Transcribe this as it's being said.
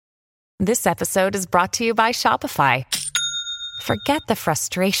This episode is brought to you by Shopify. Forget the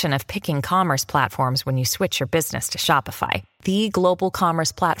frustration of picking commerce platforms when you switch your business to Shopify, the global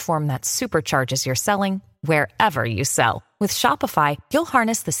commerce platform that supercharges your selling wherever you sell. With Shopify, you'll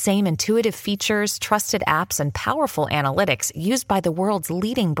harness the same intuitive features, trusted apps, and powerful analytics used by the world's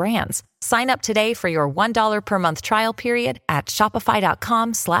leading brands. Sign up today for your $1 per month trial period at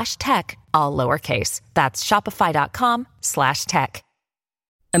shopify.com/tech, all lowercase. That's shopify.com/tech.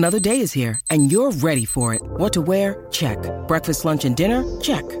 Another day is here, and you're ready for it. What to wear? Check. Breakfast, lunch, and dinner?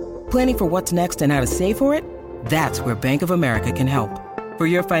 Check. Planning for what's next and how to save for it? That's where Bank of America can help. For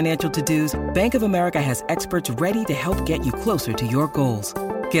your financial to-dos, Bank of America has experts ready to help get you closer to your goals.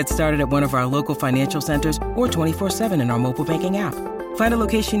 Get started at one of our local financial centers or 24/7 in our mobile banking app. Find a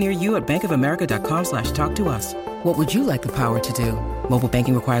location near you at bankofamerica.com/talktous. What would you like the power to do? Mobile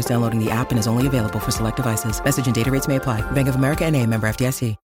banking requires downloading the app and is only available for select devices. Message and data rates may apply. Bank of America NA, member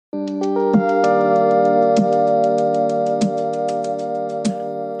FDIC.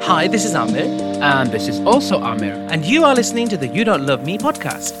 Hi, this is Amir. And this is also Amir. And you are listening to the You Don't Love Me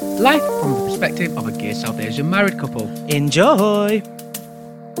podcast. Life from the perspective of a gay South Asian married couple. Enjoy!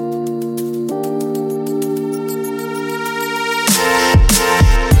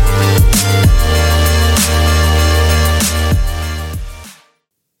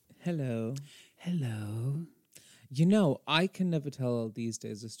 Hello. Hello. You know, I can never tell these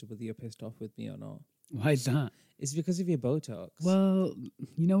days as to whether you're pissed off with me or not. Why is that? It's because of your Botox. Well,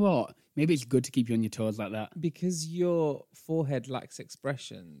 you know what? Maybe it's good to keep you on your toes like that. Because your forehead lacks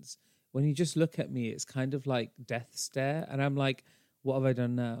expressions. When you just look at me, it's kind of like death stare. And I'm like, what have I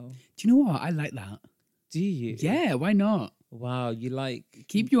done now? Do you know what? I like that. Do you? Yeah, why not? Wow, you like...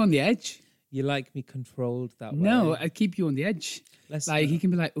 Keep you on the edge. You like me controlled that way? No, I keep you on the edge. He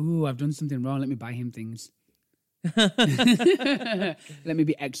can be like, oh, I've done something wrong. Let me buy him things. Let me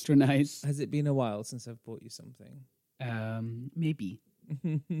be extra nice. Has it been a while since I've bought you something? Maybe.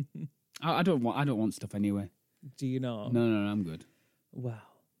 I don't want stuff anyway. Do you not? No, I'm good. Wow.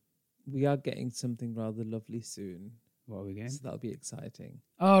 We are getting something rather lovely soon. What are we getting? So that'll be exciting.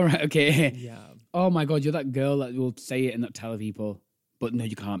 Oh, right, okay. Yeah. Oh my God, you're that girl that will say it and not tell people. But no,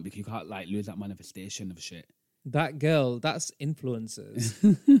 you can't, because you can't like lose that manifestation of shit. That girl, that's influencers.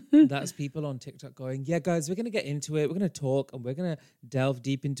 That's people on TikTok going, yeah, guys, we're going to get into it. We're going to talk and we're going to delve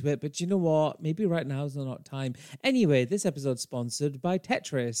deep into it. But you know what? Maybe right now is not time. Anyway, this episode's sponsored by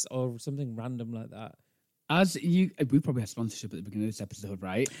Tetris or something random like that. We probably have sponsorship at the beginning of this episode,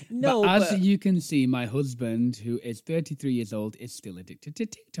 right? No, but as you can see, my husband, who is 33 years old, is still addicted to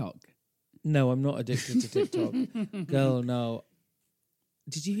TikTok. No, I'm not addicted to TikTok. Girl, no.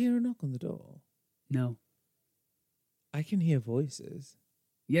 Did you hear a knock on the door? No. I can hear voices.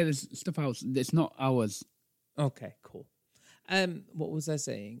 Yeah, there's stuff else. It's not ours. Okay, cool. What was I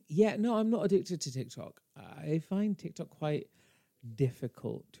saying? Yeah, no, I'm not addicted to TikTok. I find TikTok quite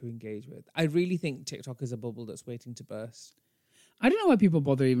difficult to engage with. I really think TikTok is a bubble that's waiting to burst. I don't know why people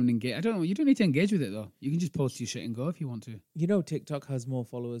bother even engage. I don't know. You don't need to engage with it, though. You can just post your shit and go if you want to. You know, TikTok has more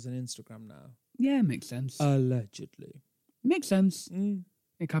followers than Instagram now. Yeah, makes sense. Allegedly. Makes sense.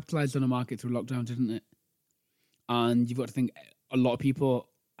 It capitalised on the market through lockdown, didn't it? And you've got to think a lot of people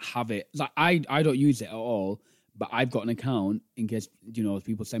have it. Like I don't use it at all, but I've got an account in case,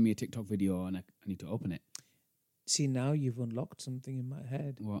 people send me a TikTok video and I need to open it. See, now you've unlocked something in my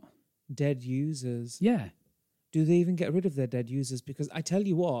head. What? Dead users. Yeah. Do they even get rid of their dead users? Because I tell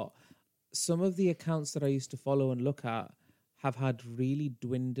you what, some of the accounts that I used to follow and look at have had really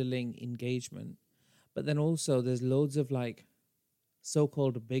dwindling engagement. But then also there's loads of like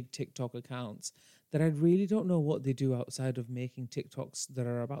so-called big TikTok accounts that I really don't know what they do outside of making TikToks that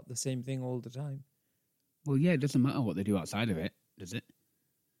are about the same thing all the time. Well, yeah, it doesn't matter what they do outside of it, does it?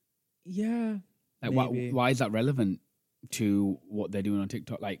 Yeah. Like, maybe. why is that relevant to what they're doing on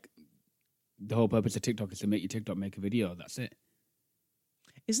TikTok? Like, the whole purpose of TikTok is to make your TikTok make a video. That's it.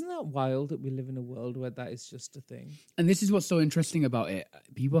 Isn't that wild that we live in a world where that is just a thing? And this is what's so interesting about it.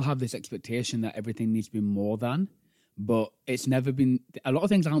 People have this expectation that everything needs to be more than, but it's never been. A lot of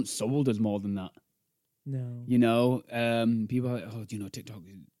things aren't sold as more than that. No. People are like, TikTok,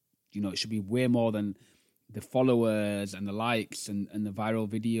 it should be way more than the followers and the likes and the viral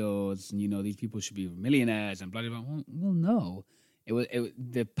videos. And, these people should be millionaires and blah, blah, blah. Well, no.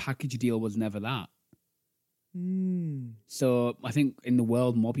 The package deal was never that. So I think in the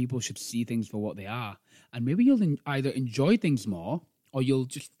world, more people should see things for what they are. And maybe you'll either enjoy things more or you'll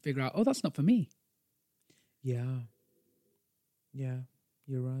just figure out, oh, that's not for me. Yeah. Yeah,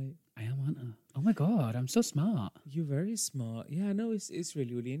 you're right. I am, aren't I? Oh my God, I'm so smart. You're very smart. Yeah, no, it's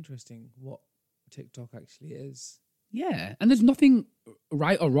really, really interesting what TikTok actually is. Yeah, and there's nothing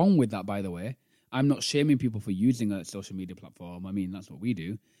right or wrong with that, by the way. I'm not shaming people for using a social media platform. I mean, that's what we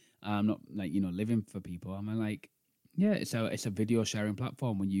do. I'm not like, living for people. I'm like, yeah, it's a video sharing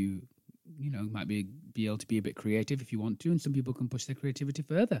platform when you might be able to be a bit creative if you want to, and some people can push their creativity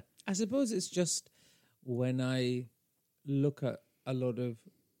further. I suppose it's just when I look at a lot of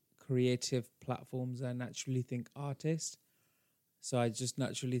creative platforms, I naturally think artist. So I just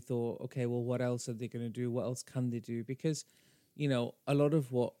naturally thought, okay, well, what else are they going to do? What else can they do? Because, a lot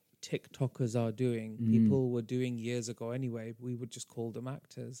of what TikTokers are doing, people were doing years ago anyway. We would just call them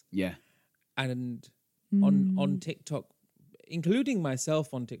actors. Yeah. And on TikTok, including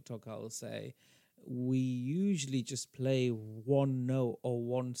myself on TikTok, I'll say, we usually just play one note or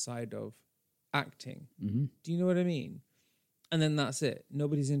one side of acting. Mm-hmm. Do you know what I mean? And then that's it.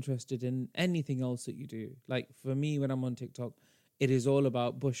 Nobody's interested in anything else that you do. Like for me, when I'm on TikTok, it is all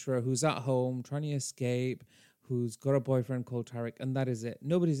about Bushra, who's at home trying to escape, who's got a boyfriend called Tariq, and that is it.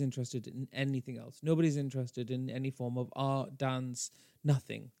 Nobody's interested in anything else. Nobody's interested in any form of art, dance,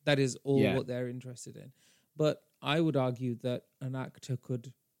 nothing. That is all what they're interested in. But I would argue that an actor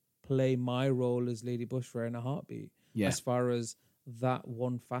could play my role as Lady Bushra in a heartbeat, as far as that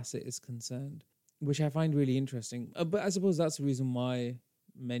one facet is concerned, which I find really interesting. But I suppose that's the reason why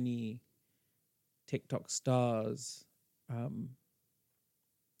many TikTok stars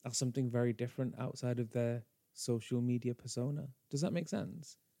are something very different outside of their social media persona. Does that make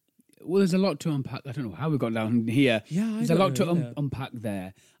sense? Well, there's a lot to unpack. I don't know how we got down here. Yeah, there's a lot to unpack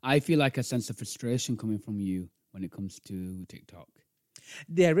there. I feel like a sense of frustration coming from you when it comes to TikTok.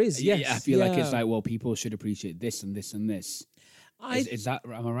 There is, yes. Yeah, I feel like it's like, well, people should appreciate this and this and this. Is that,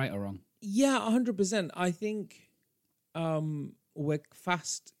 am I right or wrong? Yeah, 100%. I think we're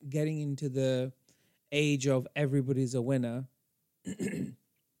fast getting into the age of everybody's a winner.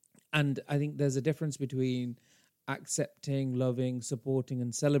 And I think there's a difference between accepting, loving, supporting,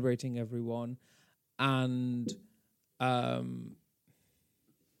 and celebrating everyone. And I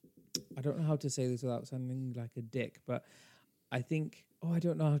don't know how to say this without sounding like a dick, but I think, I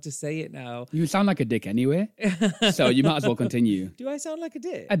don't know how to say it now. You sound like a dick anyway, so you might as well continue. Do I sound like a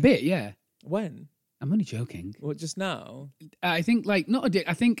dick? A bit, yeah. When? I'm only joking. What, just now? I think, not a dick.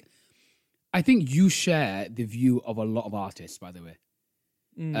 I think you share the view of a lot of artists, by the way.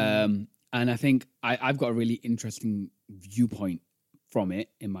 And I think I've got a really interesting viewpoint from it,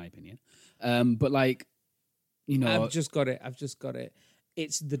 in my opinion. But I've just got it.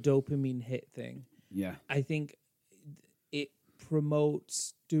 It's the dopamine hit thing. Yeah. I think it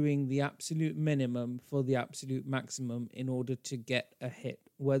promotes doing the absolute minimum for the absolute maximum in order to get a hit,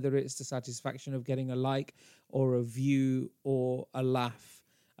 whether it's the satisfaction of getting a like or a view or a laugh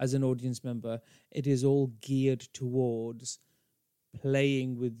as an audience member. It is all geared towards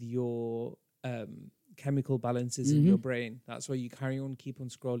playing with your chemical balances in your brain. That's why you keep on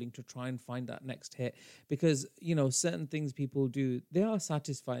scrolling to try and find that next hit, because certain things people do, they are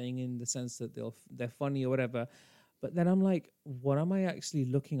satisfying in the sense that they're funny or whatever, but then I'm like, what am I actually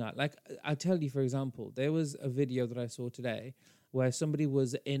looking at? Like, I tell you, for example, there was a video that I saw today where somebody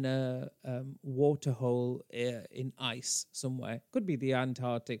was in a water hole in ice somewhere, could be the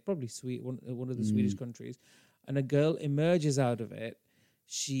Antarctic, probably one of the Swedish countries, and a girl emerges out of it.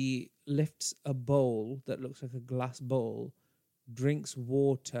 She lifts a bowl that looks like a glass bowl, drinks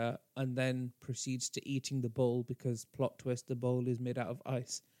water, and then proceeds to eating the bowl because, plot twist, the bowl is made out of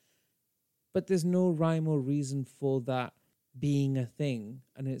ice. But there's no rhyme or reason for that being a thing,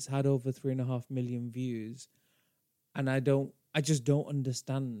 and it's had over 3.5 million views. And I just don't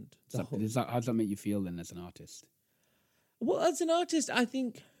understand. How does that make you feel then as an artist? Well, as an artist, I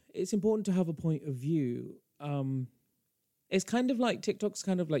think it's important to have a point of view. It's kind of like TikTok's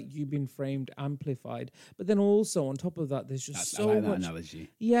kind of like you've been framed, amplified, but then also on top of that, there's just so much. That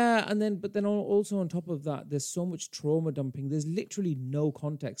analogy. Yeah, but then also on top of that, there's so much trauma dumping. There's literally no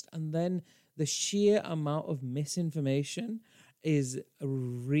context, and then the sheer amount of misinformation is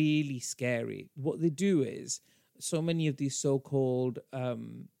really scary. What they do is, so many of these so-called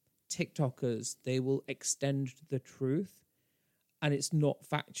TikTokers, they will extend the truth, and it's not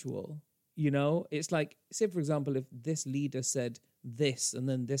factual. It's like, say, for example, if this leader said this and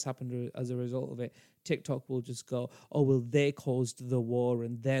then this happened as a result of it, TikTok will just go, oh, well, they caused the war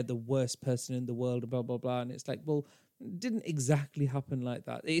and they're the worst person in the world, blah, blah, blah. And it's like, well, it didn't exactly happen like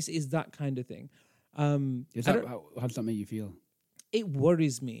that. It's that kind of thing. How does that make you feel? It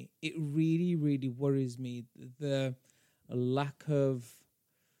worries me. It really, really worries me. The lack of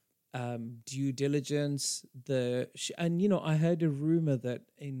due diligence, I heard a rumor that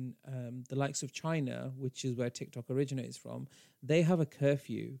in the likes of China, which is where TikTok originates from, they have a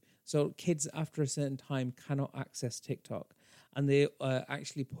curfew So kids after a certain time cannot access TikTok, and they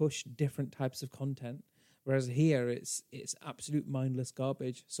actually push different types of content. Whereas here, it's absolute mindless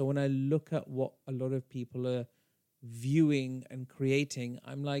garbage. So when I look at what a lot of people are viewing and creating,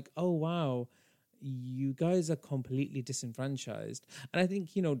 I'm like, oh wow, you guys are completely disenfranchised. And I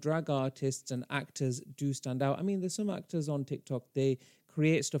think, you know, drag artists and actors do stand out. I mean, there's some actors on TikTok, they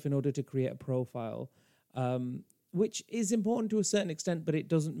create stuff in order to create a profile, which is important to a certain extent, but it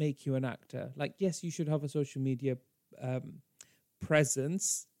doesn't make you an actor. Like, yes, you should have a social media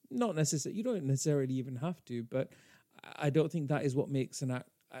presence. Not necessarily, you don't necessarily even have to, but I don't think that is what makes an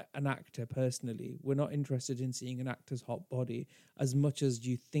actor personally. We're not interested in seeing an actor's hot body as much as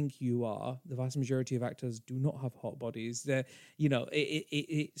you think you are. The vast majority of actors do not have hot bodies. They're, you know,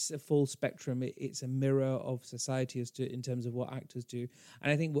 it's a full spectrum. It's a mirror of society as to in terms of what actors do.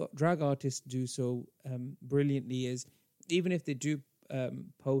 And I think what drag artists do so brilliantly is, even if they do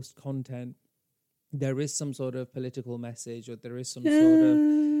post content, there is some sort of political message, or there is some sort of...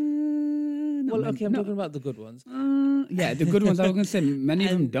 Well, okay, I'm talking about the good ones. Yeah, the good ones. I was going to say many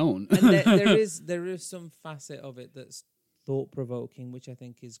of them don't. And there is some facet of it that's thought provoking, which I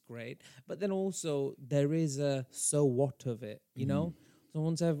think is great. But then also there is a so what of it, you know. So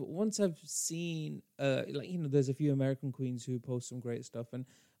once I've seen, like, you know, there's a few American queens who post some great stuff, and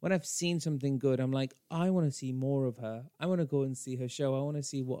when I've seen something good, I'm like, I want to see more of her. I want to go and see her show. I want to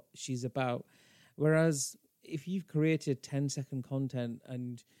see what she's about. Whereas if you've created 10-second content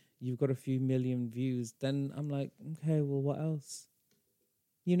and you've got a few million views, then I'm like, okay, well, what else?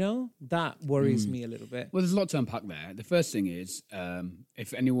 You know, that worries me a little bit. Well, there's a lot to unpack there. The first thing is,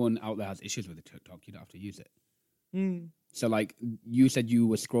 if anyone out there has issues with the TikTok, you don't have to use it. So, like, you said you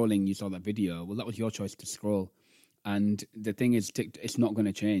were scrolling, you saw that video. Well, that was your choice to scroll. And the thing is, it's not going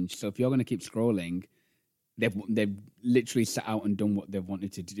to change. So if you're going to keep scrolling, they've literally set out and done what they've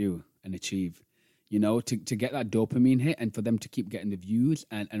wanted to do and achieve. You know, to get that dopamine hit, and for them to keep getting the views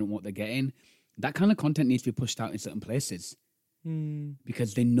and what they're getting, that kind of content needs to be pushed out in certain places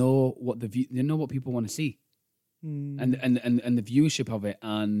because they know what people want to see, and the viewership of it.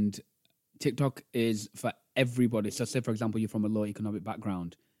 And TikTok is for everybody. So, say for example, you're from a low economic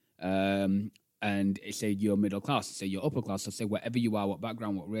background, and say you're middle class, say you're upper class, so say wherever you are, what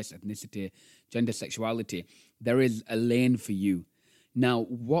background, what race, ethnicity, gender, sexuality, there is a lane for you. Now,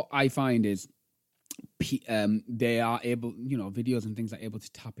 what I find is, they are able, you know, videos and things are able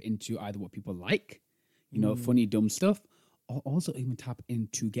to tap into either what people like, you know, funny, dumb stuff, or also even tap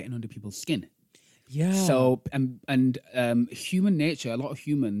into getting under people's skin. Yeah. So, and human nature, a lot of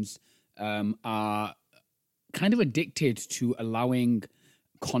humans are kind of addicted to allowing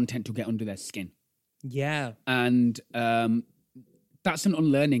content to get under their skin. Yeah. And that's an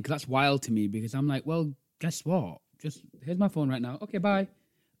unlearning, because that's wild to me, because I'm like, well, guess what? Just, here's my phone right now. Okay, bye.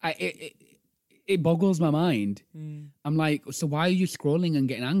 It boggles my mind. I'm like, so why are you scrolling and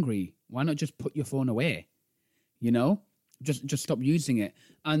getting angry? Why not just put your phone away? You know, just stop using it.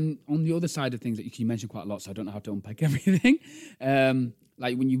 And on the other side of things that you mentioned quite a lot, so I don't know how to unpack everything.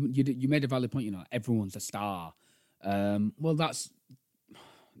 Like when you made a valid point, you know, everyone's a star. Well, that's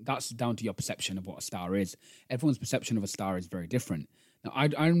down to your perception of what a star is. Everyone's perception of a star is very different. Now,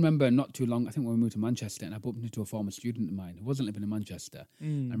 I remember not too long, I think when we moved to Manchester, and I bumped into a former student of mine who wasn't living in Manchester. I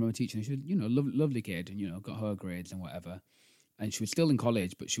remember teaching her. She was, you know, lovely kid, and, you know, got her grades and whatever. And she was still in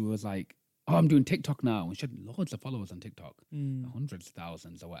college, but she was like, oh, I'm doing TikTok now. And she had loads of followers on TikTok, hundreds of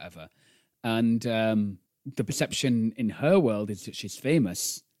thousands or whatever. And the perception in her world is that she's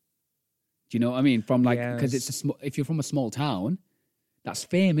famous. Do you know what I mean? From like, because if you're from a small town, that's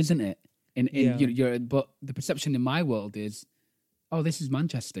fame, isn't it? But the perception in my world is, oh, this is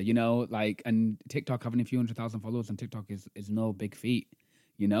Manchester, you know, like, and TikTok, having a few 100,000 followers on TikTok is no big feat,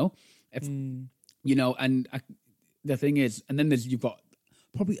 you know? You know, and the thing is, and then you've got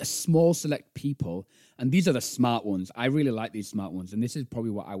probably a small select people, and these are the smart ones. I really like these smart ones, and this is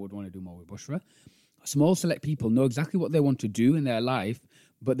probably what I would want to do more with Bushra. Small select people know exactly what they want to do in their life,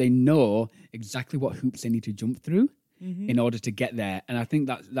 but they know exactly what hoops they need to jump through in order to get there. And I think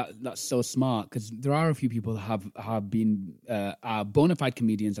that's so smart, because there are a few people that have been are bona fide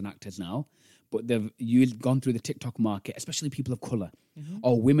comedians and actors now, but they've gone through the TikTok market, especially people of color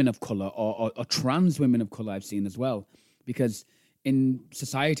or women of color or trans women of color, I've seen as well, because in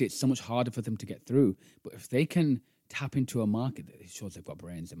society it's so much harder for them to get through. But if they can tap into a market, it shows they've got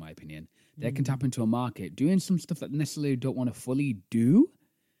brains, in my opinion. They can tap into a market doing some stuff that they necessarily don't want to fully do,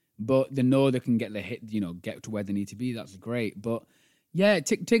 but they know they can get the hit, you know, get to where they need to be. That's great. But yeah,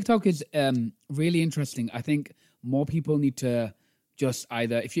 TikTok is really interesting. I think more people need to just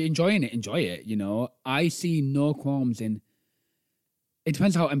either, if you're enjoying it, enjoy it. You know, I see no qualms in it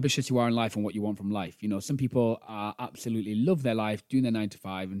depends how ambitious you are in life and what you want from life. You know, some people are absolutely love their life, doing their 9 to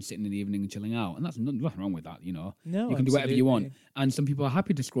 5 and sitting in the evening and chilling out. And that's nothing wrong with that, you know. No, you can do whatever you want. absolutely. And some people are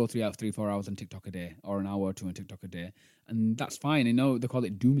happy to scroll 3, 4 hours on TikTok a day or an hour or two on TikTok a day. And that's fine. I know they call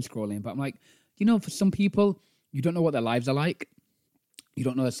it doom scrolling, but I'm like, you know, for some people, you don't know what their lives are like. You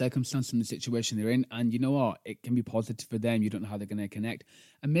don't know the circumstance and the situation they're in. And you know what? It can be positive for them. You don't know how they're going to connect.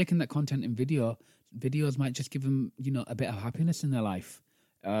 And making that content in videos might just give them, you know, a bit of happiness in their life.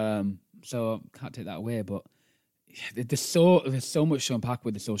 So can't take that away, but there's so much to unpack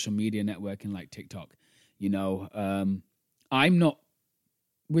with the social media networking like TikTok. You know, I'm not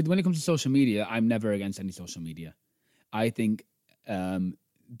when it comes to social media, I'm never against any social media. I think the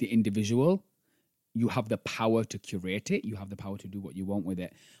individual, you have the power to curate it. You have the power to do what you want with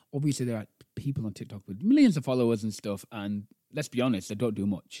it. Obviously, there are people on TikTok with millions of followers and stuff, and let's be honest, they don't do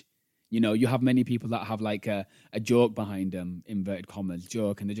much. You know, you have many people that have like a joke behind them, inverted commas,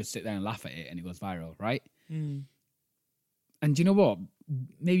 joke, and they just sit there and laugh at it and it goes viral, right? Mm. And do you know what?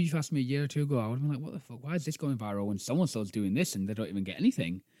 Maybe if you asked me a year or two ago, I would have been like, what the fuck? Why is this going viral when so-and-so's doing this and they don't even get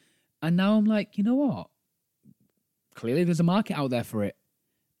anything? And now I'm like, you know what? Clearly there's a market out there for it.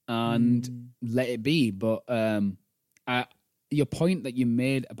 And let it be. But your point that you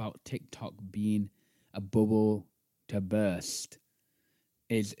made about TikTok being a bubble to burst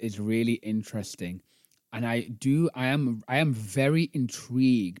is really interesting, and I am very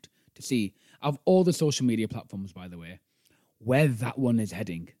intrigued to see, of all the social media platforms, by the way, where that one is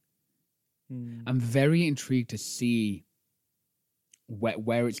heading. I'm very intrigued to see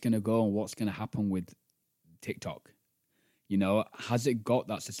where it's going to go and what's going to happen with TikTok. You know, has it got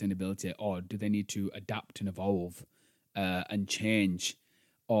that sustainability, or do they need to adapt and evolve and change,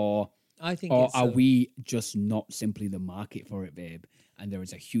 or I think, or are we just not simply the market for it, babe? And there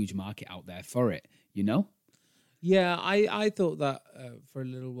is a huge market out there for it, you know? Yeah, I thought that for a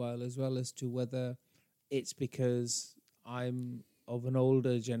little while as well, as to whether it's because I'm of an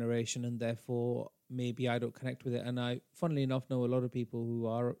older generation and therefore maybe I don't connect with it. And I, funnily enough, know a lot of people who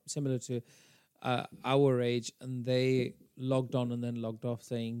are similar to our age, and they logged on and then logged off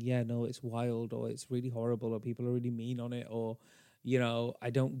saying, yeah, no, it's wild, or it's really horrible, or people are really mean on it, or, you know, I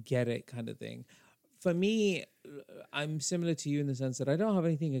don't get it kind of thing. For me, I'm similar to you in the sense that I don't have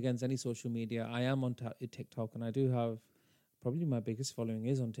anything against any social media. I am on TikTok, and I do have, probably my biggest following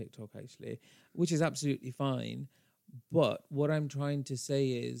is on TikTok, actually, which is absolutely fine. But what I'm trying to say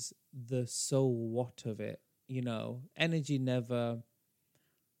is the so what of it. You know, energy is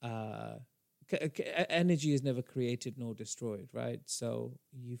never created nor destroyed, right? So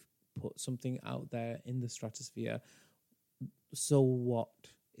you've put something out there in the stratosphere. So what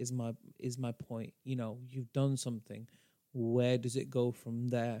is my point? You know, you've done something. Where does it go from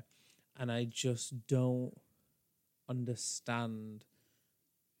there? And I just don't understand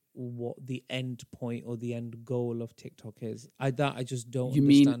what the end point or the end goal of TikTok is. I just don't. You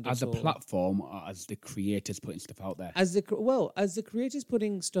understand mean as a all. platform, or as the creators putting stuff out there? As the creators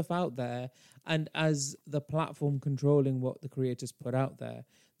putting stuff out there, and as the platform controlling what the creators put out there.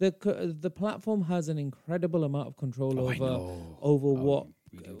 The platform has an incredible amount of control over what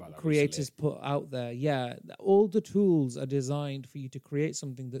creators put out there. Yeah, all the tools are designed for you to create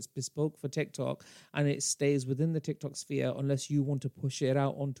something that's bespoke for TikTok, and it stays within the TikTok sphere unless you want to push it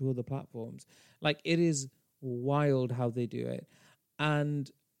out onto other platforms. Like, it is wild how they do it. And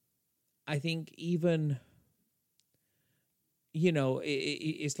I think even, you know,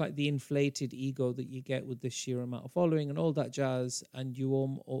 it's like the inflated ego that you get with the sheer amount of following and all that jazz, and you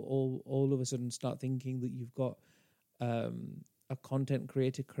all of a sudden start thinking that you've got a content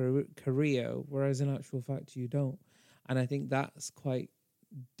creator career, whereas in actual fact you don't. And I think that's quite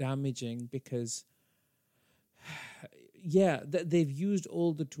damaging because, yeah, they've used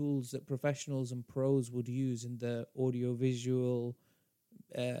all the tools that professionals and pros would use in the audio-visual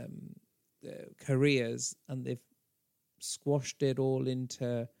careers, and they've squashed it all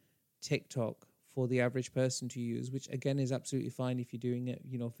into TikTok for the average person to use, which again is absolutely fine if you're doing it,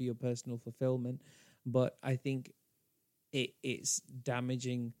 you know, for your personal fulfillment. But I think it's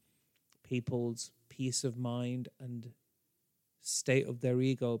damaging people's peace of mind and state of their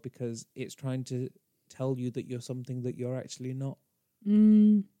ego, because it's trying to tell you that you're something that you're actually not.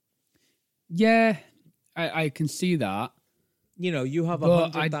 Yeah, I can see that. You know, you have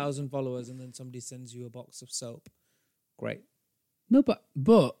 100,000 followers and then somebody sends you a box of soap. Great. No,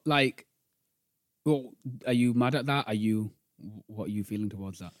 but like, well, are you mad at that? What are you feeling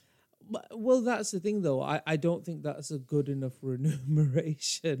towards that? Well, that's the thing, though. I don't think that's a good enough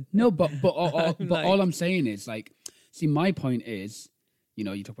remuneration. No, but all I'm saying is, like, see, my point is, You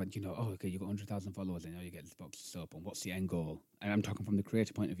know, you talk about, oh, okay, you got 100,000 followers and now you get this box of soap. And what's the end goal? And I'm talking from the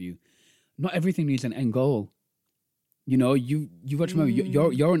creator point of view. Not everything needs an end goal. You know, you've got to remember,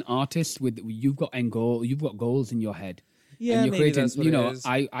 you're an artist you've got end goal, you've got goals in your head. Yeah, and you're maybe creating, that's what it is.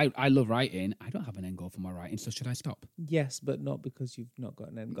 I love writing. I don't have an end goal for my writing, so should I stop? Yes, but not because you've not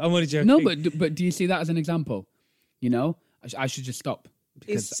got an end goal. I'm only joking. No, but do you see that as an example? You know, I should just stop.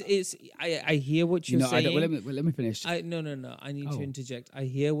 Because, I hear what you're saying. Let me finish. No. I need to interject. I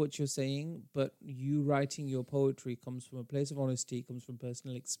hear what you're saying, but you writing your poetry comes from a place of honesty, comes from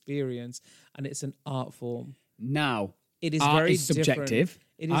personal experience, and it's an art form. Now, it is art very is subjective.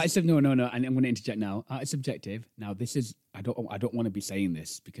 No, and I'm going to interject now. Art is subjective. Now, this is I don't want to be saying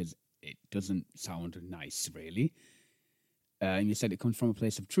this because it doesn't sound nice, really. You said it comes from a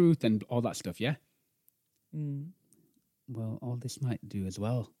place of truth and all that stuff, yeah. Well, all this might do as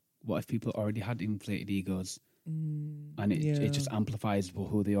well. What if people already had inflated egos, and it just amplifies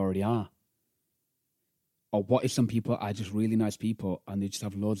who they already are? Or what if some people are just really nice people and they just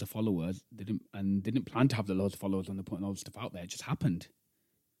have loads of followers? They didn't plan to have the loads of followers when they're putting all this stuff out there. It just happened.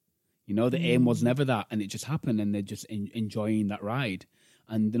 You know, the aim was never that, and it just happened, and they're just enjoying that ride,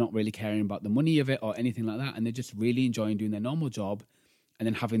 and they're not really caring about the money of it or anything like that, and they're just really enjoying doing their normal job, and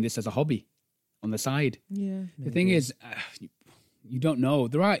then having this as a hobby on the side. Yeah. The thing is, you don't know.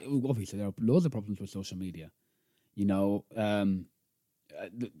 There are loads of problems with social media. You know,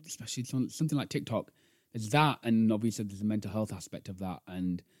 especially something like TikTok. There's that, and obviously there's a mental health aspect of that.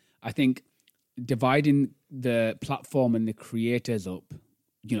 And I think dividing the platform and the creators up,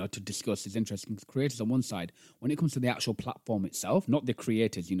 to discuss is interesting. The creators on one side, when it comes to the actual platform itself, not the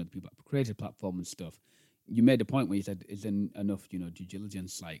creators, the people that created platform and stuff. You made a point where you said, isn't enough, due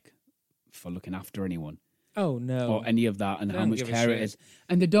diligence, like, for looking after anyone. Oh, no. Or any of that, and how much care it is.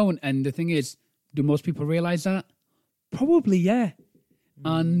 And they don't. And the thing is, do most people realize that? Probably, yeah.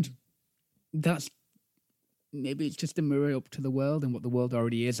 And that's, maybe it's just a mirror up to the world and what the world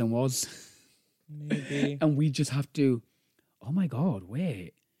already is and was. Maybe. And we just have to, oh my God,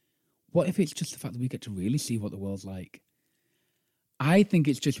 wait. What if it's just the fact that we get to really see what the world's like? I think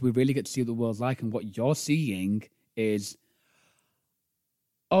it's just we really get to see what the world's like, and what you're seeing is,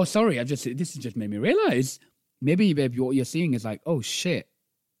 oh, sorry, this has just made me realize. Maybe, babe, what you're seeing is like, oh, shit.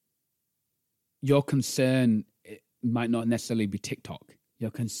 Your concern might not necessarily be TikTok. Your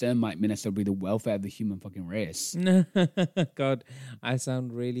concern might necessarily be the welfare of the human fucking race. God, I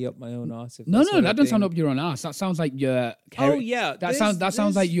sound really up my own arse. No, that doesn't sound up your own arse. That sounds like you're caring. Oh, yeah. That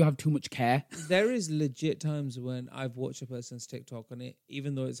sounds like you have too much care. There is legit times when I've watched a person's TikTok, and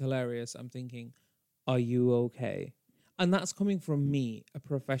even though it's hilarious, I'm thinking, are you okay? And that's coming from me, a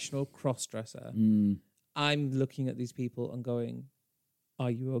professional cross-dresser. I'm looking at these people and going,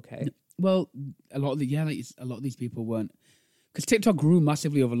 are you okay? Well, a lot of these people weren't. Because TikTok grew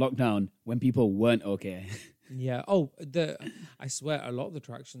massively over lockdown when people weren't okay. Yeah. Oh, I swear a lot of the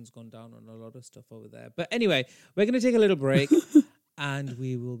traction's gone down on a lot of stuff over there. But anyway, we're going to take a little break and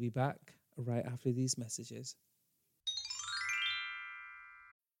we will be back right after these messages.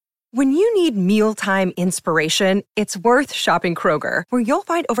 When you need mealtime inspiration, it's worth shopping Kroger, where you'll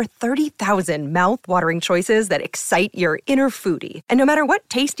find over 30,000 mouth-watering choices that excite your inner foodie. And no matter what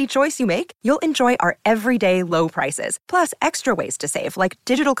tasty choice you make, you'll enjoy our everyday low prices, plus extra ways to save, like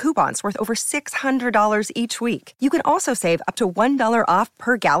digital coupons worth over $600 each week. You can also save up to $1 off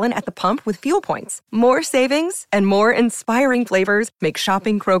per gallon at the pump with fuel points. More savings and more inspiring flavors make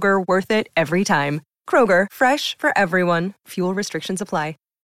shopping Kroger worth it every time. Kroger, fresh for everyone. Fuel restrictions apply.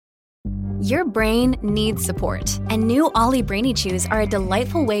 Your brain needs support, and new Ollie Brainy Chews are a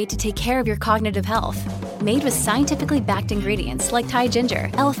delightful way to take care of your cognitive health. Made with scientifically backed ingredients like Thai ginger,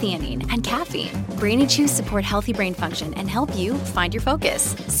 L-theanine, and caffeine, Brainy Chews support healthy brain function and help you find your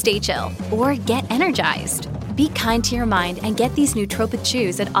focus, stay chill, or get energized. Be kind to your mind and get these nootropic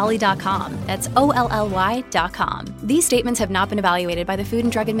chews at ollie.com. That's OLLY.com. These statements have not been evaluated by the Food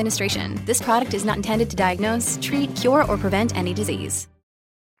and Drug Administration. This product is not intended to diagnose, treat, cure, or prevent any disease.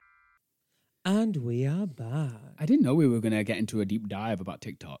 And we are back. I didn't know we were going to get into a deep dive about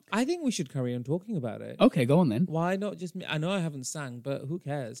TikTok. I think we should carry on talking about it. Okay, go on then. Why not just me? I know I haven't sang, but who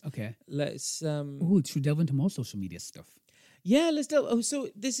cares? Okay. Let's... should we delve into more social media stuff? Yeah, let's delve... Oh, so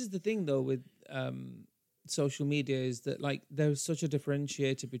this is the thing, though, with social media is that, like, there's such a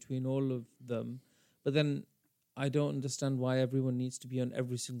differentiator between all of them, but then I don't understand why everyone needs to be on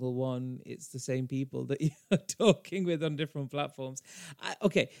every single one. It's the same people that you're talking with on different platforms.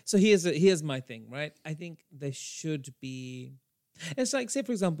 Okay, so here's my thing, right? I think there should be... It's like, say,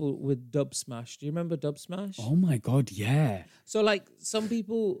 for example, with Dub Smash. Do you remember Dub Smash? Oh, my God, yeah. So, like, some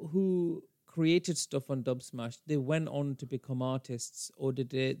people who created stuff on Dubsmash, they went on to become artists, or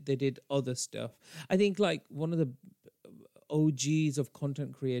they did other stuff. I think like one of the OGs of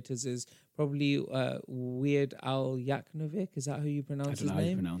content creators is probably Weird Al Yankovic. Is that how you pronounce his name? I don't know how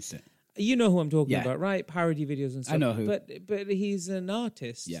you pronounce it. You know who I'm talking about, right? Parody videos and stuff. I know who. But he's an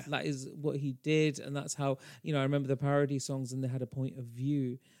artist. Yeah. That is what he did, and that's how, you know, I remember the parody songs and they had a point of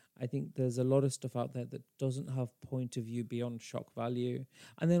view. I think there's a lot of stuff out there that doesn't have point of view beyond shock value.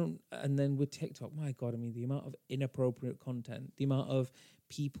 And then with TikTok, my God, I mean, the amount of inappropriate content, the amount of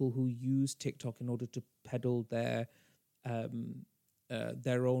people who use TikTok in order to peddle their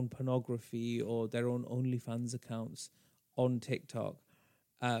own pornography or their own OnlyFans accounts on TikTok.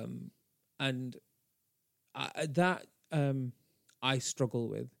 And I struggle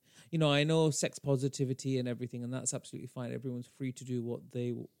with. You know, I know sex positivity and everything, and that's absolutely fine. Everyone's free to do what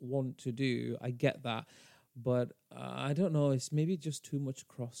they want to do. I get that. But I don't know, it's maybe just too much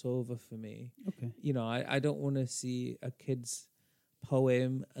crossover for me. Okay. You know, I don't want to see a kid's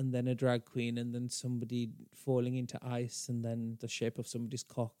poem and then a drag queen and then somebody falling into ice and then the shape of somebody's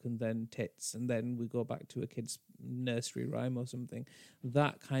cock and then tits and then we go back to a kid's nursery rhyme or something.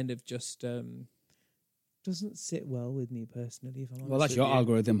 That kind of just doesn't sit well with me personally, if I'm honest. Well, that's your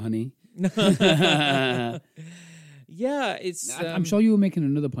algorithm, honey. Yeah, it's... I'm sure you were making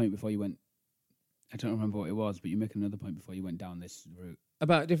another point before you went... I don't remember what it was, but you were making another point before you went down this route.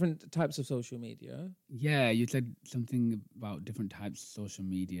 About different types of social media? Yeah, you said something about different types of social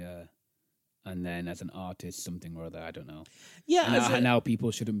media, and then as an artist, something or other, I don't know. Yeah. And now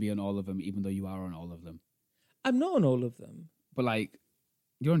people shouldn't be on all of them, even though you are on all of them. I'm not on all of them. But like,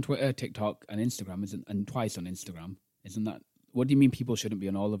 you're on Twitter, TikTok, and Instagram, and twice on Instagram. Isn't that... What do you mean people shouldn't be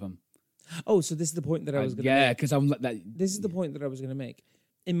on all of them? Oh, so this is the point that I was going to make. Yeah, because I'm like that. This is the point that I was going to make.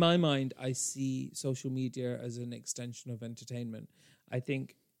 In my mind, I see social media as an extension of entertainment. I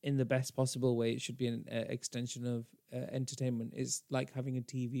think in the best possible way, it should be an extension of entertainment. It's like having a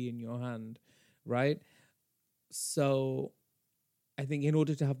TV in your hand, right? So I think in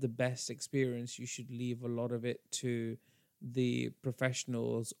order to have the best experience, you should leave a lot of it to the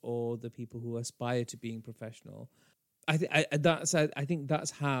professionals or the people who aspire to being professional. I think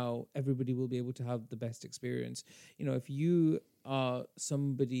that's how everybody will be able to have the best experience. You know, if you are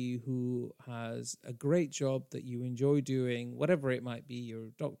somebody who has a great job that you enjoy doing, whatever it might be, you're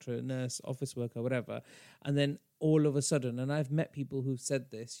a doctor, a nurse, office worker, whatever, and then all of a sudden, and I've met people who've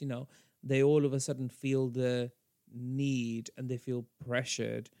said this, you know, they all of a sudden feel the need and they feel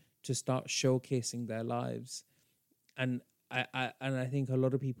pressured to start showcasing their lives. And I think a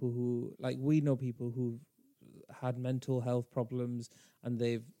lot of people who, like, we know people who've had mental health problems and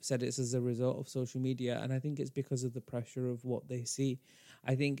they've said it's as a result of social media, and I think it's because of the pressure of what they see.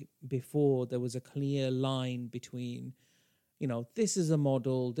 I think before there was a clear line between, you know, this is a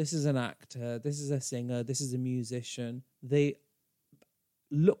model, this is an actor, this is a singer, this is a musician. They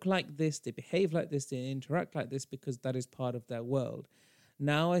look like this, they behave like this, they interact like this because that is part of their world.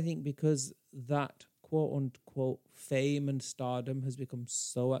 Now I think because that quote unquote fame and stardom has become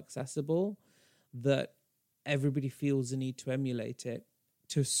so accessible that everybody feels the need to emulate it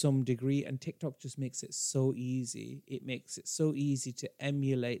to some degree, and TikTok just makes it so easy. It makes it so easy to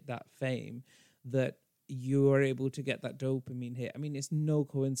emulate that fame that you are able to get that dopamine hit. I mean, it's no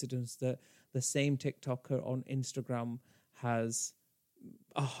coincidence that the same TikToker on Instagram has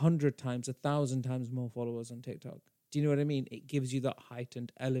 100 times, 1,000 times more followers on TikTok. Do you know what I mean? It gives you that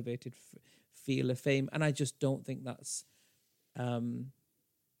heightened, elevated feel of fame, and I just don't think that's good,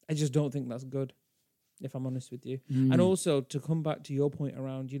 if I'm honest with you. And also, to come back to your point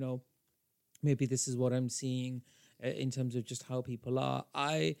around, you know, maybe this is what I'm seeing in terms of just how people are.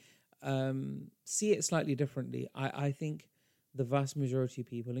 I see it slightly differently. I think the vast majority of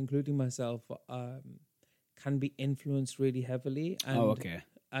people, including myself, can be influenced really heavily. And,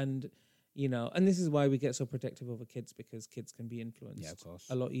 And, you know, and this is why we get so protective over kids, because kids can be influenced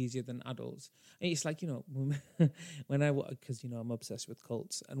a lot easier than adults. And it's like, you know, when I watch, because, you know, I'm obsessed with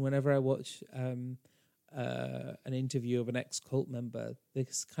cults, and whenever I watch an interview of an ex-cult member, they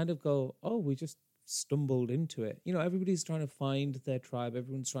kind of go, oh, we just stumbled into it. You know, everybody's trying to find their tribe.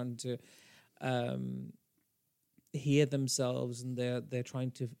 Everyone's trying to hear themselves, and they're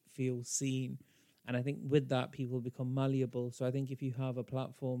trying to feel seen. And I think with that, people become malleable. So I think if you have a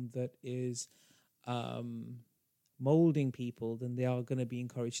platform that is molding people, then they are going to be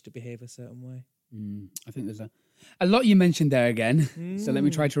encouraged to behave a certain way. I think there's a lot you mentioned there again. So let me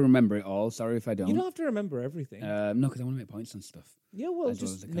try to remember it all. Sorry if I don't. You don't have to remember everything. No, because I want to make points and stuff. Yeah, well,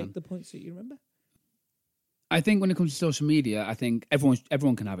 just make the points that you remember. I think when it comes to social media, I think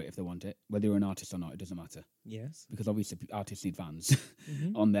everyone can have it if they want it, whether you're an artist or not. It doesn't matter. Yes. Because obviously artists need fans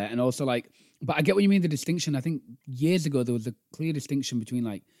on there. And also but I get what you mean, the distinction. I think years ago there was a clear distinction between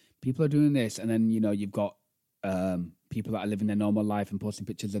like people are doing this and then, you've got people that are living their normal life and posting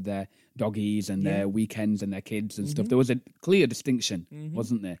pictures of their doggies and their weekends and their kids and stuff. There was a clear distinction,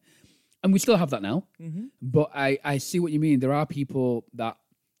 wasn't there? And we still have that now. But I see what you mean. There are people that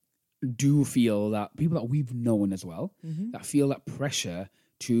do feel that, people that we've known as well, that feel that pressure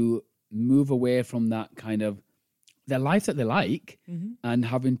to move away from that kind of their life that they like and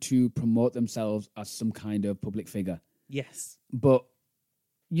having to promote themselves as some kind of public figure. Yes. But,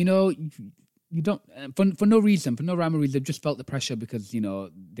 you don't, for no reason, for no rhyme or reason, they've just felt the pressure because,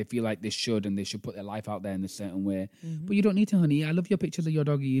 they feel like they should and they should put their life out there in a certain way. But you don't need to, honey. I love your pictures of your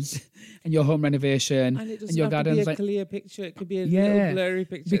doggies and your home renovation and, it doesn't and your have gardens. To be a clear picture. It could be a little blurry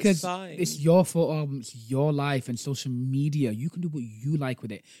picture. Because it's fine. It's your photo album, it's your life and social media. You can do what you like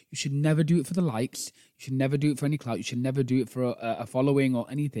with it. You should never do it for the likes. You should never do it for any clout. You should never do it for a following or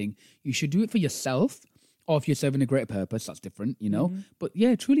anything. You should do it for yourself. Or if you're serving a greater purpose, that's different, But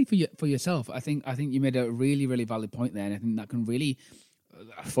yeah, truly for yourself. I think you made a really, really valid point there, and I think that can really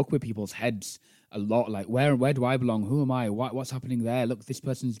fuck with people's heads a lot. Like, where do I belong? Who am I? What's happening there? Look, this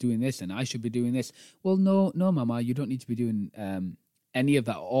person's doing this, and I should be doing this. Well, no, mama, you don't need to be doing any of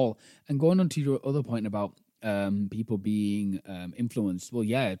that at all. And going on to your other point about people being influenced. Well,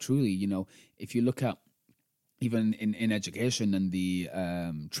 yeah, truly, if you look at even in education and the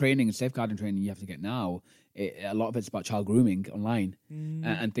training and safeguarding training you have to get now, a lot of it's about child grooming online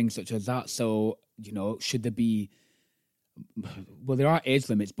and things such as that. So, should there be... Well, there are age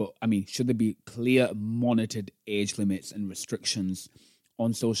limits, but, should there be clear monitored age limits and restrictions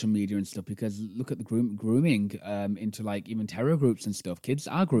on social media and stuff? Because look at the grooming into, like, even terror groups and stuff. Kids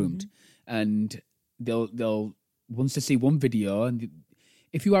are groomed. And they'll once they see one video... and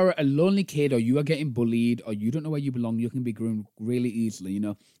if you are a lonely kid or you are getting bullied or you don't know where you belong, you can be groomed really easily,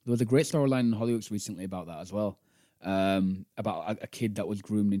 There was a great storyline in Hollyoaks recently about that as well, about a kid that was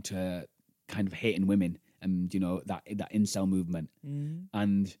groomed into kind of hating women and, that incel movement.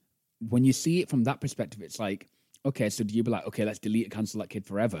 And when you see it from that perspective, it's like, okay, so do you be like, okay, let's delete and cancel that kid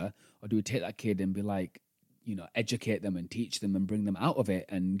forever? Or do we take that kid and be like, educate them and teach them and bring them out of it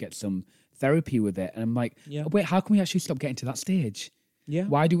and get some therapy with it? And I'm like, wait, how can we actually stop getting to that stage? Yeah.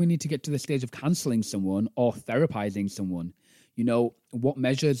 Why do we need to get to the stage of cancelling someone or therapizing someone? What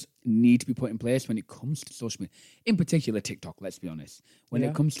measures need to be put in place when it comes to social media? In particular, TikTok, let's be honest. When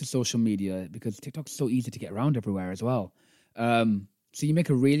it comes to social media, because TikTok's so easy to get around everywhere as well. So you make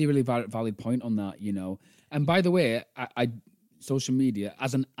a really, really valid point on that, And by the way, I social media,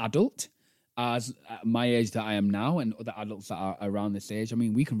 as an adult, as at my age that I am now and other adults that are around this age,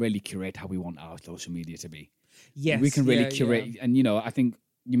 we can really curate how we want our social media to be. Yes, we can really curate, and I think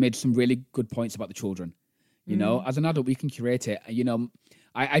you made some really good points about the children. As an adult, we can curate it.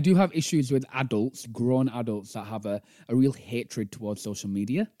 I do have issues with grown adults that have a real hatred towards social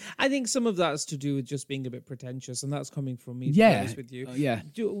media. I think some of that's to do with just being a bit pretentious, and that's coming from me. To be honest with you,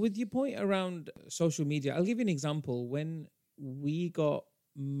 with your point around social media, I'll give you an example. When we got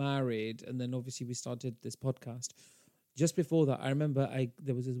married, and then obviously we started this podcast. Just before that, I remember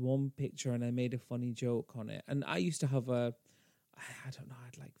there was this one picture and I made a funny joke on it. And I used to have I had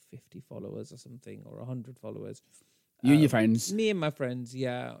like 50 followers or something, or 100 followers. You and your friends? Me and my friends,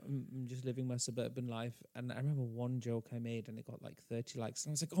 yeah. I'm just living my suburban life. And I remember one joke I made and it got like 30 likes.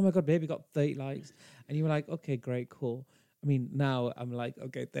 And I was like, oh my God, baby, got 30 likes. And you were like, okay, great, cool. Now I'm like,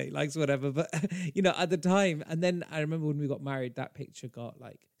 okay, 30 likes, whatever. But, at the time, and then I remember when we got married, that picture got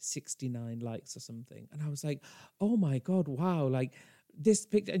like 69 likes or something. And I was like, oh my God, wow. Like this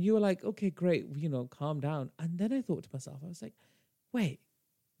picture. And you were like, okay, great, calm down. And then I thought to myself, I was like, wait,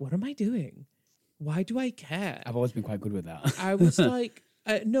 what am I doing? Why do I care? I've always been quite good with that. I was like,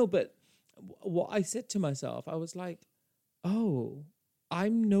 no, but what I said to myself, I was like, oh,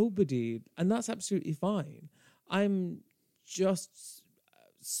 I'm nobody. And that's absolutely fine. I'm just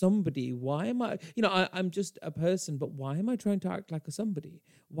somebody. Why am I, I'm just a person, but why am I trying to act like a somebody?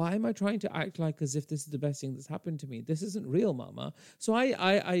 Why am I trying to act like as if this is the best thing that's happened to me? This isn't real, mama. So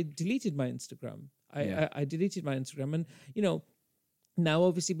I deleted my Instagram. I deleted my Instagram, and now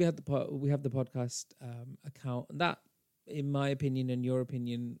obviously we have the podcast account, and that, in my opinion and your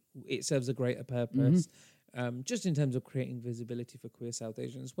opinion, it serves a greater purpose. Just in terms of creating visibility for queer South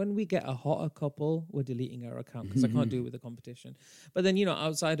Asians. When we get a hotter couple, we're deleting our account because I can't do it with the competition. But then,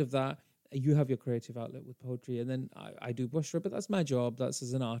 outside of that, you have your creative outlet with poetry, and then I do Bushra, but that's my job. That's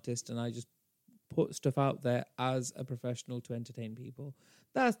as an artist, and I just put stuff out there as a professional to entertain people.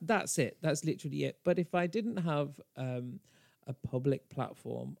 That's it. That's literally it. But if I didn't have a public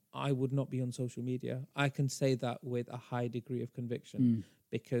platform, I would not be on social media. I can say that with a high degree of conviction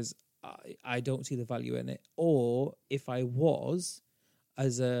because I don't see the value in it. Or if I was,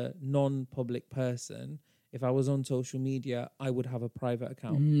 as a non-public person, if I was on social media, I would have a private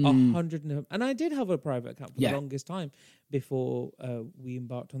account. 100, and I did have a private account for the longest time before we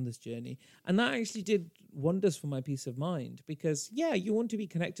embarked on this journey. And that actually did wonders for my peace of mind because, you want to be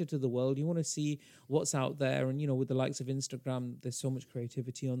connected to the world. You want to see what's out there. And, with the likes of Instagram, there's so much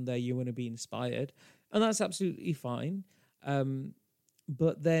creativity on there. You want to be inspired. And that's absolutely fine.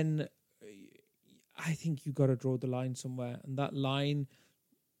 But then I think you got to draw the line somewhere. And that line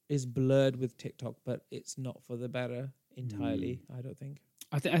is blurred with TikTok, but it's not for the better entirely, I don't think.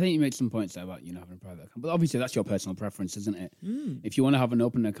 I think you made some points there about, having a private account. But obviously that's your personal preference, isn't it? If you want to have an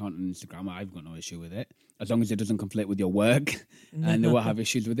open account on Instagram, I've got no issue with it. As long as it doesn't conflict with your work and they will have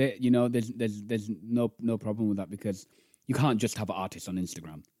issues with it. There's no problem with that because you can't just have artists on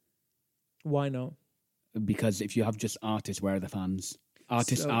Instagram. Why not? Because if you have just artists, where are the fans?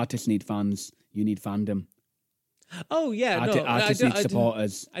 Artists need fans. You need fandom. Oh yeah, artists need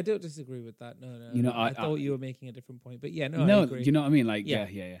supporters. I don't disagree with that. No. I thought you were making a different point, but I agree. You know what I mean? Like,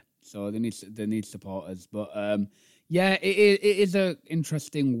 yeah. So they need supporters, but it is a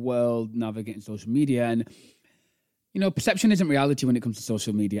interesting world navigating social media, and perception isn't reality when it comes to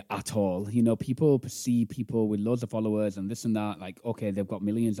social media at all. People perceive people with loads of followers and this and that, like, okay, they've got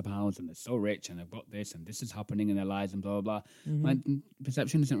millions of pounds and they're so rich and they've got this and this is happening in their lives and blah blah blah.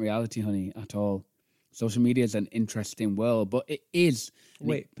 Perception isn't reality, honey, at all. Social media is an interesting world, but it is.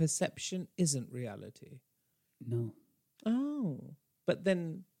 Wait, perception isn't reality? No. Oh. But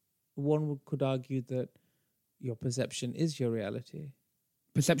then one could argue that your perception is your reality.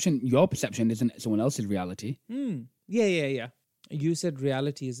 Your perception isn't someone else's reality. Yeah. You said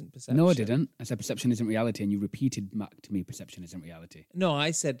reality isn't perception. No, I didn't. I said perception isn't reality, and you repeated back to me perception isn't reality. No,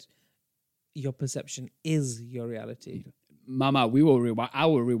 I said your perception is your reality. Mama, I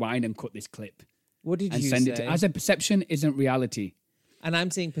will rewind and cut this clip. What did you send say? It to, I said perception isn't reality. And I'm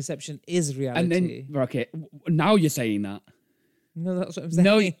saying perception is reality. And then, okay, now you're saying that. No, that's what I'm saying.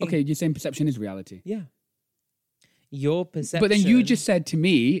 No, okay, you're saying perception is reality. Yeah. Your perception. But then you just said to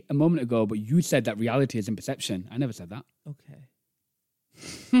me a moment ago, but you said that reality isn't perception. I never said that. Okay.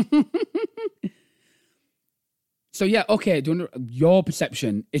 So yeah, okay, your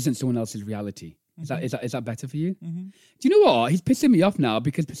perception isn't someone else's reality. Is that better for you? Mm-hmm. Do you know what? He's pissing me off now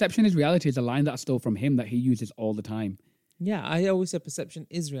because perception is reality is a line that I stole from him that he uses all the time. Yeah, I always say perception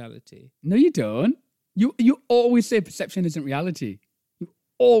is reality. No, you don't. You always say perception isn't reality. You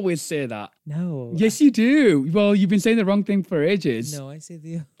always say that. No. Yes, you do. Well, you've been saying the wrong thing for ages. No, I say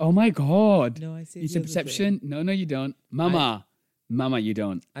the... Oh my God. No, I say you say perception? Thing. No, you don't. Mama, you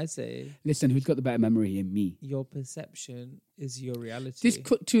don't. I say... Listen, who's got the better memory in me? Your perception is your reality. This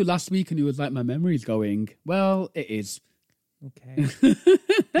cut to last week and he was like, my memory's going. Well, it is. Okay.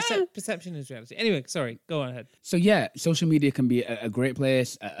 Perception is reality. Anyway, sorry, go on ahead. So yeah, social media can be a great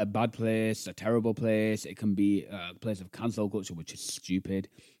place, a bad place, a terrible place. It can be a place of cancel culture, which is stupid.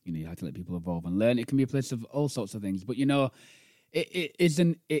 You have to let people evolve and learn. It can be a place of all sorts of things. But it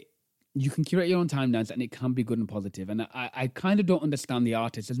isn't... You can curate your own timelines and it can be good and positive. And I kind of don't understand the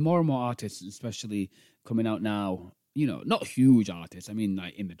artists. There's more and more artists, especially coming out now, not huge artists. I mean,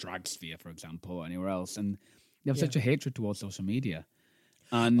 like in the drag sphere, for example, or anywhere else. And they have such a hatred towards social media.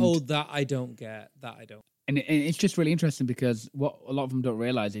 And that I don't get. And it's just really interesting because what a lot of them don't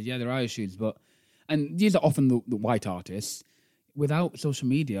realize is, there are issues, and these are often the white artists. Without social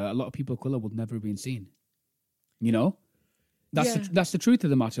media, a lot of people of color would never have been seen. That's the truth of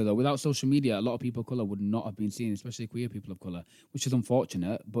the matter, though. Without social media, a lot of people of colour would not have been seen, especially queer people of colour, which is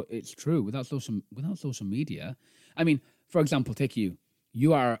unfortunate, but it's true. Without social media, I mean, for example, take you.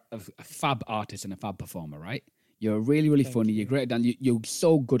 You are a fab artist and a fab performer, right? You're really, really funny. You're great at dance. You're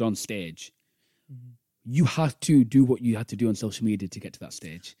so good on stage. Mm-hmm. You have to do what you had to do on social media to get to that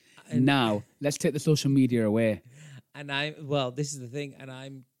stage. Now, let's take the social media away. And this is the thing, and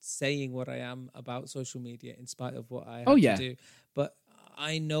I'm saying what I am about social media in spite of what I had to do. But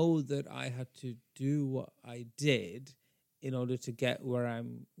I know that I had to do what I did in order to get where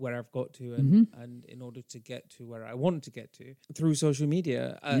I've got to, and in order to get to where I want to get to through social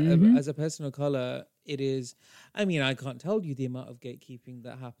media. As a person of color, it is. I mean, I can't tell you the amount of gatekeeping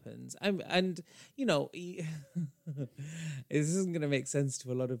that happens. This isn't going to make sense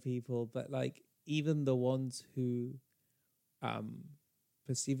to a lot of people, but like even the ones who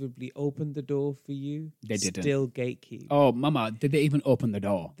perceivably opened the door for you, They didn't. still gatekeep. Oh, Mama, did they even open the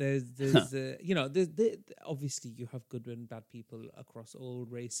door? There's obviously you have good and bad people across all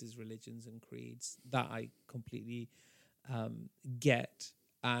races, religions, and creeds. That I completely get,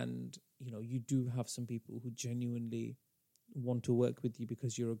 and you do have some people who genuinely want to work with you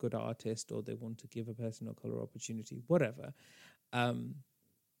because you're a good artist, or they want to give a person of color opportunity, whatever. But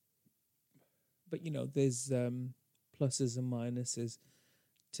there's pluses and minuses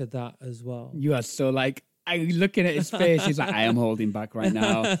to that as well. You are so like, I'm looking at his face. He's like, I am holding back right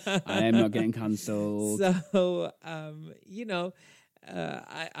now. I am not getting cancelled. So,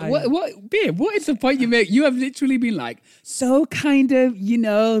 Babe, what is the point you make? You have literally been like, so kind of,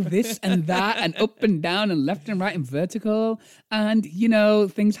 this and that and up and down and left and right and vertical. And,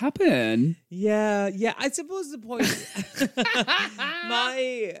 things happen. Yeah. I suppose the point,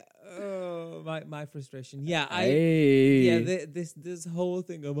 my frustration. Yeah. This whole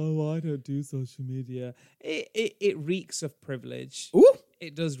thing of, I don't do social media. It reeks of privilege. Ooh.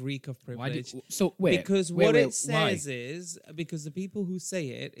 It does reek of privilege. Because what it says is, because the people who say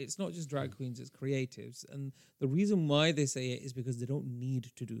it, it's not just drag queens, it's creatives. And the reason why they say it is because they don't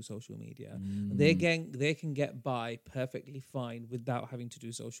need to do social media. They can get by perfectly fine without having to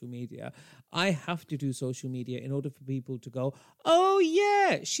do social media. I have to do social media in order for people to go, oh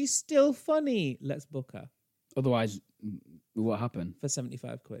yeah, she's still funny. Let's book her. Otherwise, what happened? For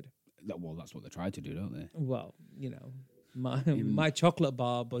 75 quid. Well, that's what they try to do, don't they? Well, my chocolate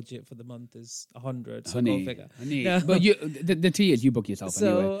bar budget for the month is 100. So honey, go figure. No. But the tea is you book yourself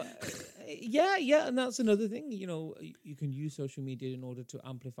anyway. Yeah, and that's another thing. You can use social media in order to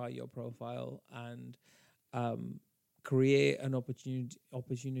amplify your profile and create an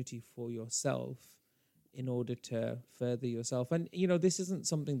opportunity for yourself in order to further yourself. And this isn't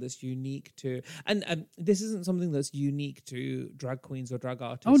something that's unique to drag queens or drag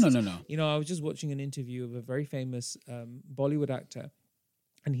artists. Oh no. I was just watching an interview of a very famous Bollywood actor,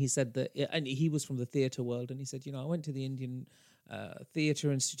 and he said that, and he was from the theatre world, and he said, I went to the Indian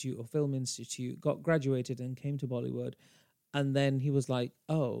Theatre Institute or Film Institute, got graduated and came to Bollywood, and then he was like,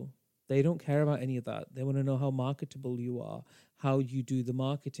 oh, they don't care about any of that. They want to know how marketable you are, how you do the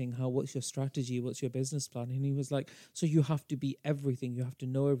marketing, what's your strategy, what's your business plan. And he was like, so you have to be everything. You have to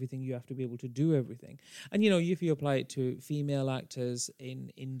know everything. You have to be able to do everything. And, if you apply it to female actors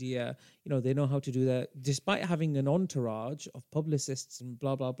in India, they know how to do that. Despite having an entourage of publicists and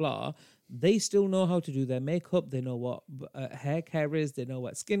blah, blah, blah, they still know how to do their makeup. They know what hair care is. They know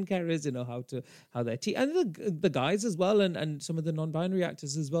what skin care is. They know how their teeth, and the guys as well, and some of the non-binary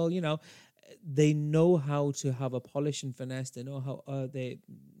actors as well, they know how to have a polish and finesse. They know how they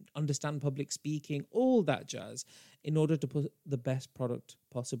understand public speaking, all that jazz, in order to put the best product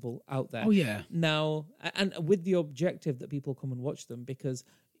possible out there. Oh, yeah. Now, and with the objective that people come and watch them, because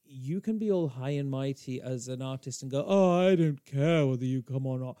you can be all high and mighty as an artist and go, oh, I don't care whether you come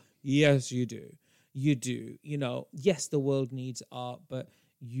or not. Yes, you do. You do. Yes, the world needs art, but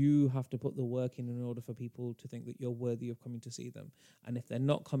you have to put the work in order for people to think that you're worthy of coming to see them. And if they're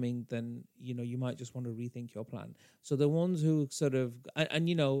not coming, then, you might just want to rethink your plan. So the ones who sort of,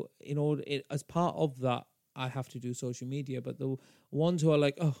 in order, as part of that, I have to do social media, but the ones who are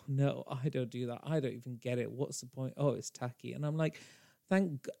like, oh no, I don't do that. I don't even get it. What's the point? Oh, it's tacky. And I'm like,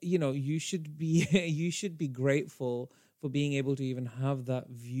 you should be grateful for being able to even have that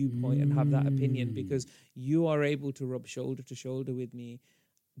viewpoint and have that opinion, because you are able to rub shoulder to shoulder with me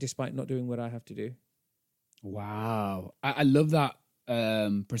despite not doing what I have to do. Wow. I love that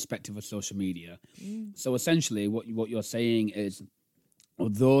perspective of social media. So essentially what you're saying is,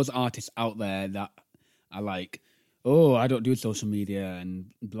 those artists out there that are like, oh, I don't do social media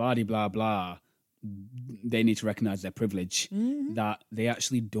and blah, blah, blah, they need to recognize their privilege, that they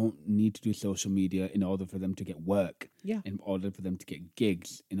actually don't need to do social media in order for them to get work, in order for them to get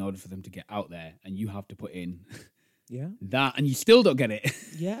gigs, in order for them to get out there. And you have to put in that, and you still don't get it.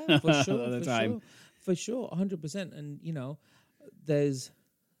 Yeah, for sure. All the time. For sure, 100%. And, there's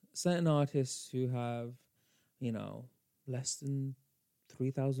certain artists who have, less than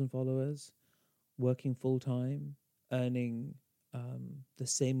 3,000 followers, working full time, earning the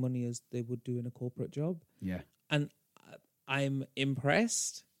same money as they would do in a corporate job. Yeah. And I'm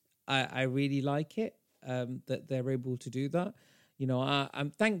impressed. I really like it that they're able to do that.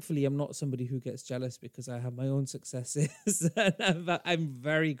 I'm thankfully I'm not somebody who gets jealous, because I have my own successes. And I'm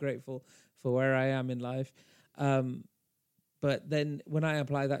very grateful for where I am in life. But then when I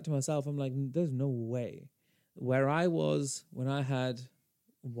apply that to myself, I'm like, there's no way. Where I was when I had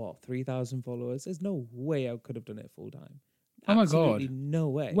 3,000 followers, there's no way I could have done it full time. Oh my God. Absolutely no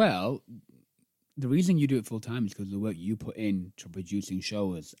way. Well, the reason you do it full time is because of the work you put in to producing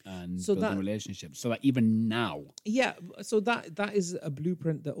shows and building relationships. So that even now, so that is a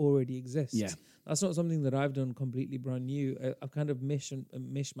blueprint that already exists. Yeah. That's not something that I've done completely brand new. I've kind of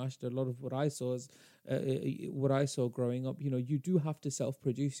mishmashed a lot of what I saw growing up. You know, you do have to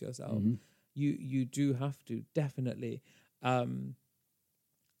self-produce yourself. Mm-hmm. You do have to, definitely.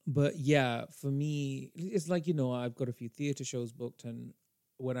 But yeah, for me, it's like, you know, I've got a few theatre shows booked, and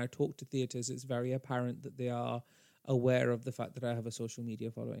when I talk to theatres, it's very apparent that they are aware of the fact that I have a social media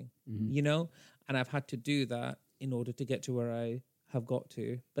following, you know, and I've had to do that in order to get to where I have got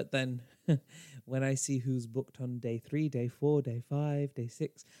to. But then when I see who's booked on day 3, day 4, day 5, day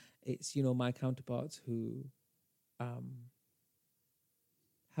 6, it's, you know, my counterparts who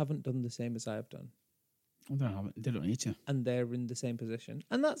haven't done the same as I have done. They don't need to. And they're in the same position.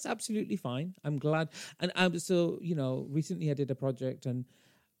 And that's absolutely fine. I'm glad. And I'm so, you know, recently I did a project, and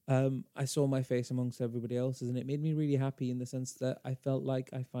I saw my face amongst everybody else's, and it made me really happy in the sense that I felt like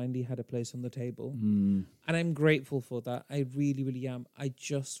I finally had a place on the table. And I'm grateful for that. I really, really am. I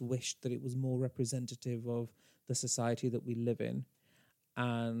just wish that it was more representative of the society that we live in.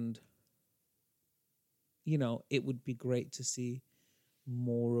 And, you know, it would be great to see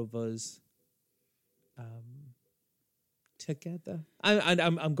more of us together.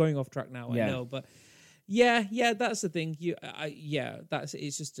 I'm going off track now, I know, but yeah, that's the thing.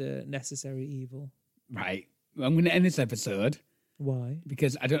 It's just a necessary evil. Right. Well, I'm going to end this episode. Why?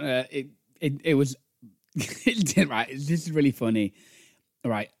 Because I don't know. It was right. This is really funny.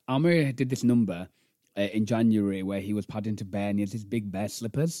 All right, Amir did this number in January where he was Paddington Bear, and he has these big bear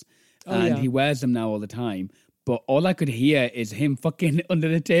slippers, and he wears them now all the time. But all I could hear is him fucking under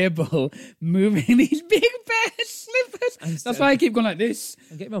the table moving these big bear slippers. That's why I keep going like this.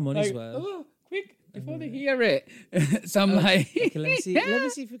 I'm getting my money's worth. Oh, quick, before they hear it. So I'm like... Okay, let me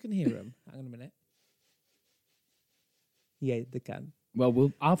see if we can hear him. Hang on a minute. Yeah, they can.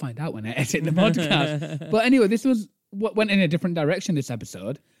 Well, I'll find out when I edit the podcast. But anyway, this was what went in a different direction this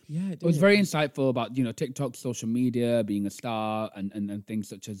episode. Yeah, it was very insightful about, you know, TikTok, social media, being a star, and things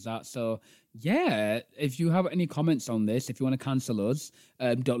such as that. So, yeah, if you have any comments on this, if you want to cancel us,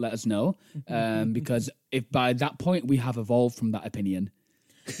 don't let us know. Because if by that point we have evolved from that opinion.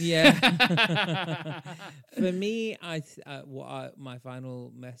 Yeah. For me, my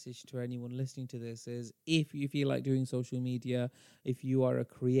final message to anyone listening to this is, if you feel like doing social media, if you are a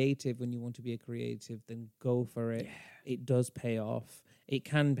creative and you want to be a creative, then go for it. Yeah. It does pay off. It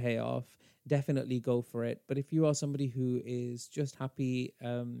can pay off. Definitely go for it. But if you are somebody who is just happy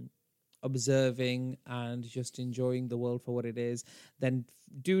observing and just enjoying the world for what it is, then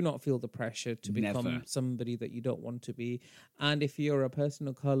do not feel the pressure to become somebody that you don't want to be. And if you're a person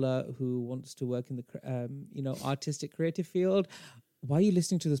of color who wants to work in the artistic creative field, why are you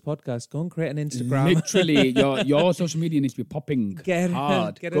listening to this podcast? Go and create an Instagram. Literally, your social media needs to be popping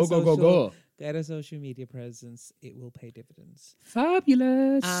hard. Go. Get a social media presence. It will pay dividends.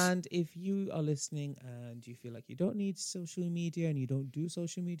 Fabulous. And if you are listening and you feel like you don't need social media and you don't do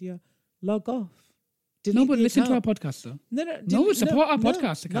social media, log off. No, but listen to our podcast, though. No, support our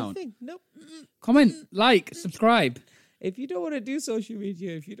podcast account. Nothing. No. Comment, like, subscribe. If you don't want to do social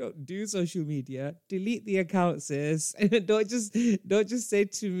media, if you don't do social media, delete the account, sis. Don't just say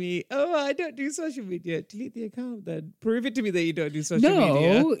to me, "Oh, I don't do social media." Delete the account. Then prove it to me that you don't do social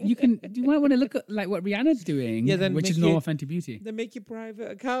media. No, you might want to look at like what Rihanna's doing, which is No Fenty Beauty. Then make your private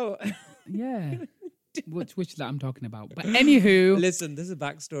account. Yeah. Which that I'm talking about. But anywho, listen, there's a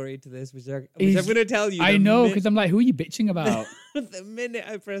backstory to this, which I'm going to tell you. I know, because I'm like, who are you bitching about? The minute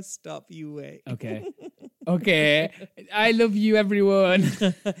I press stop, you wait. Okay. I love you, everyone.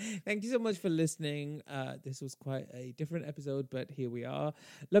 Thank you so much for listening. This was quite a different episode, but here we are.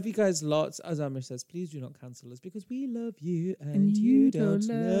 Love you guys lots. As Amir says, please do not cancel us because we love you and you don't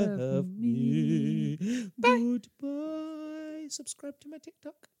love me. Bye. Goodbye. Subscribe to my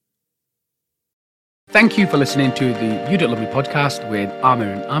TikTok. Thank you for listening to the You Don't Love Me podcast with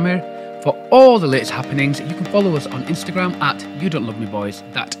Amir and Amir. For all the latest happenings, you can follow us on Instagram at You Don't Love Me Boys.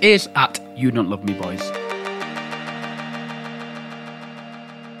 That is at You Don't Love Me Boys.